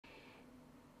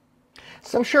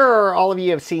So I'm sure all of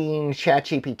you have seen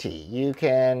ChatGPT. You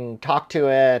can talk to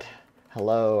it,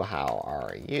 hello, how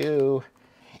are you?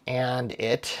 And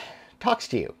it talks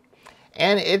to you.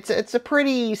 And it's a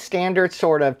pretty standard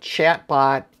sort of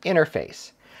chatbot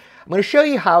interface. I'm going to show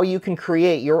you how you can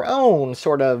create your own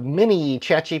sort of mini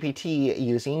ChatGPT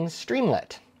using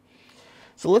Streamlit.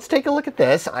 So let's take a look at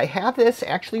this. I have this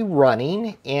actually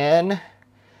running in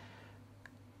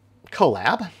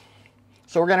Colab.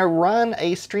 So we're going to run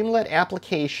a Streamlit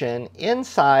application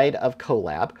inside of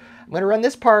Colab. I'm going to run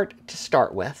this part to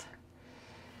start with.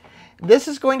 This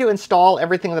is going to install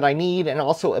everything that I need and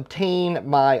also obtain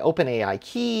my OpenAI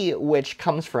key, which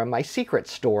comes from my secret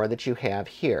store that you have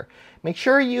here. Make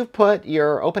sure you've put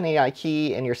your OpenAI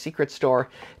key in your secret store.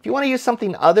 If you want to use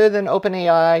something other than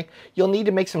OpenAI, you'll need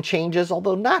to make some changes,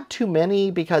 although not too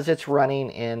many because it's running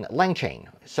in LangChain.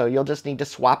 So you'll just need to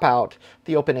swap out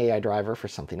the OpenAI driver for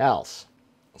something else.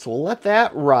 So we'll let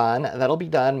that run. That'll be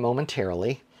done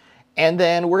momentarily. And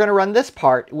then we're going to run this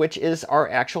part, which is our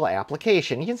actual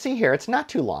application. You can see here, it's not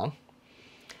too long.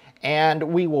 And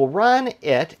we will run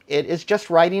it. It is just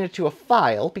writing it to a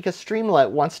file because Streamlit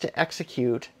wants to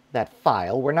execute that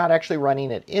file. We're not actually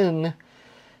running it in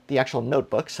the actual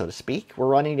notebook, so to speak. We're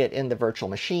running it in the virtual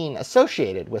machine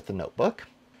associated with the notebook.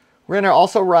 We're going to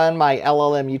also run my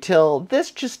LLM util.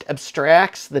 This just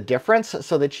abstracts the difference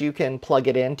so that you can plug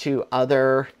it into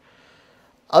other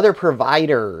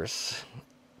providers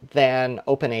than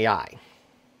OpenAI.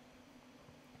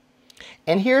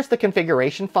 And here's the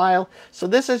configuration file. So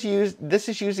this is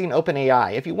using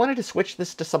OpenAI. If you wanted to switch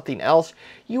this to something else,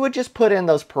 you would just put in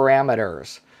those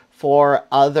parameters for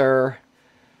other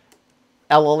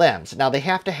LLMs. Now they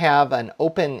have to have an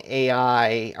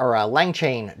OpenAI or a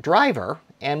LangChain driver,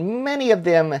 and many of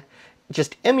them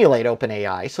just emulate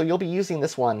OpenAI, so you'll be using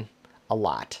this one a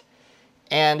lot.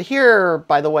 And here,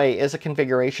 by the way, is a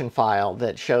configuration file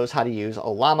that shows how to use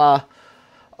Ollama,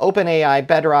 OpenAI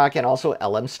Bedrock, and also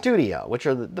LM Studio, which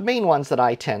are the main ones that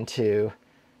I tend to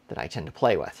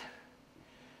play with.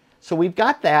 So we've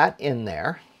got that in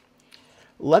there.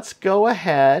 Let's go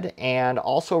ahead and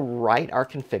also write our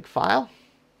config file.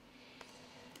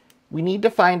 We need to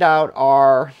find out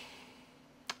our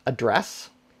address.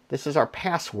 This is our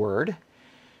password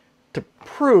to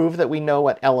prove that we know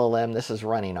what LLM this is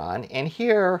running on. And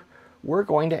here we're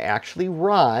going to actually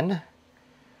run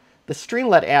the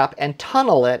Streamlit app and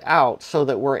tunnel it out so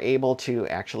that we're able to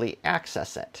actually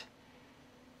access it.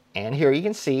 And here you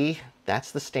can see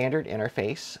that's the standard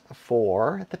interface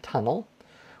for the tunnel.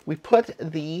 We put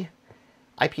the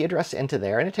IP address into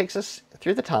there and it takes us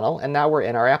through the tunnel, and now we're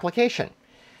in our application.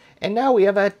 And now we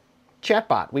have a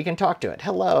chatbot. We can talk to it.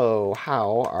 Hello,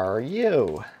 how are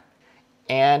you?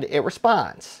 And it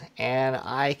responds. And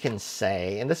I can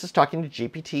say, and this is talking to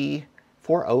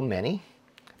GPT-4o Mini,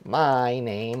 my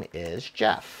name is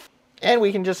Jeff. And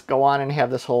we can just go on and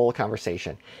have this whole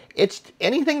conversation. It's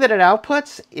anything that it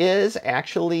outputs is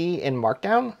actually in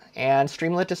Markdown, and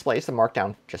Streamlit displays the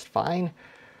Markdown just fine.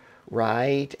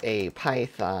 Write a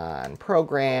Python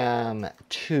program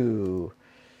to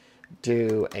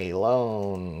do a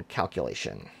loan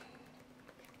calculation.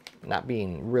 Not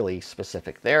being really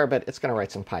specific there, but it's going to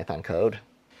write some Python code.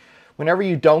 Whenever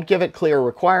you don't give it clear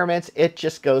requirements, it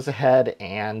just goes ahead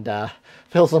and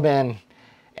fills them in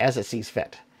as it sees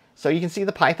fit. So you can see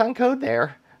the Python code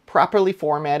there, properly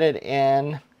formatted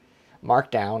in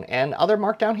Markdown and other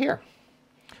Markdown here.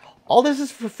 All this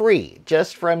is for free,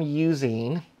 just from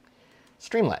using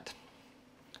Streamlit.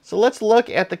 So let's look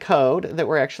at the code that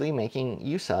we're actually making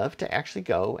use of to actually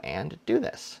go and do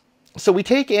this. So we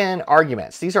take in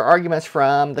arguments. These are arguments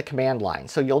from the command line.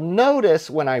 So you'll notice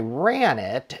when I ran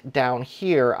it down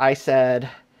here, I said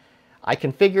I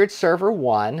configured server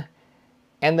 1.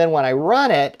 And then when I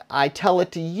run it, I tell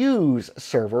it to use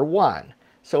server 1.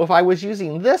 So if I was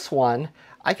using this one,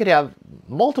 I could have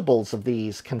multiples of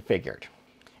these configured.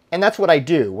 And that's what I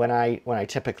do when I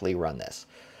typically run this.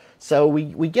 So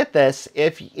we get this.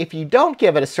 If you don't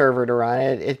give it a server to run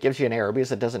it, it gives you an error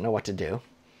because it doesn't know what to do.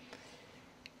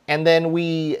 And then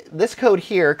this code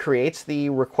here creates the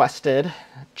requested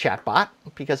chatbot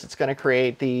because it's going to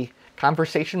create the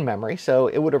conversation memory. So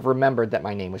it would have remembered that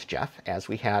my name was Jeff as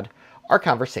we had our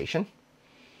conversation.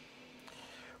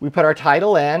 We put our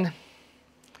title in.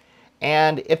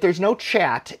 And if there's no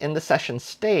chat in the session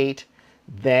state,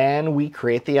 then we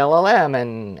create the LLM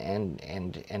and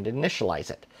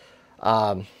initialize it.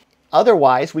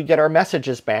 Otherwise, we get our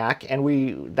messages back,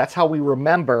 and that's how we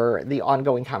remember the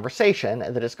ongoing conversation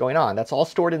that is going on. That's all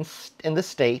stored in the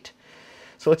state.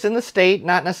 So it's in the state,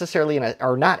 not necessarily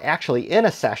or not actually in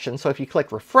a session. So if you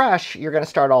click refresh, you're going to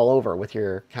start all over with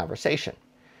your conversation.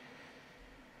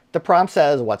 the prompt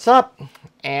says, "What's up?"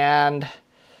 And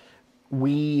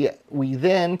we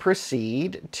then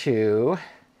proceed to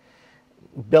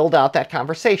build out that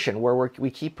conversation where we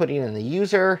keep putting in the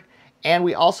user, and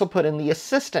we also put in the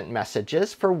assistant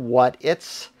messages for what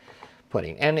it's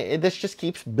putting. And this just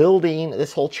keeps building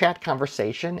this whole chat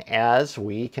conversation as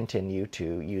we continue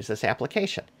to use this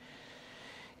application.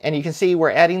 And you can see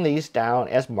we're adding these down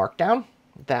as markdown.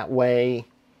 That way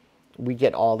we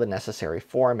get all the necessary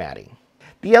formatting.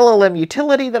 The LLM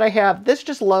utility that I have, this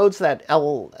just loads that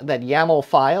YAML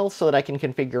file so that I can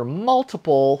configure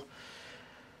multiple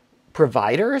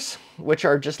providers, which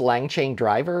are just LangChain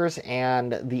drivers,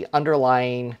 and the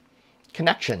underlying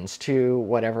connections to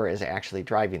whatever is actually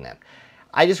driving them.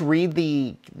 I just read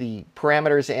the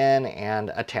parameters in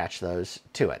and attach those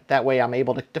to it. That way I'm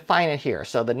able to define it here.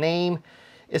 So the name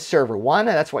is server1, and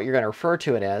that's what you're going to refer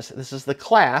to it as. This is the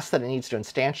class that it needs to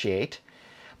instantiate.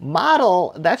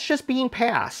 Model, that's just being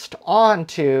passed on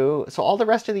to, so all the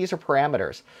rest of these are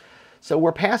parameters. So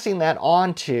we're passing that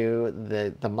on to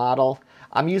the model.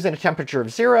 I'm using a temperature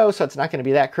of 0, so it's not going to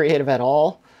be that creative at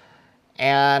all.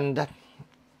 And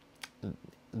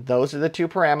those are the two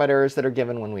parameters that are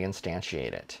given when we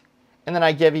instantiate it. And then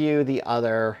I give you the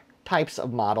other types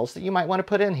of models that you might want to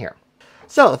put in here.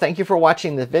 So thank you for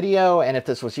watching the video, and if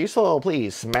this was useful,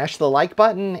 please smash the like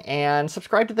button and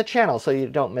subscribe to the channel so you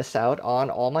don't miss out on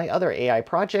all my other AI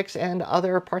projects and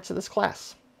other parts of this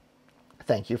class.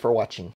 Thank you for watching.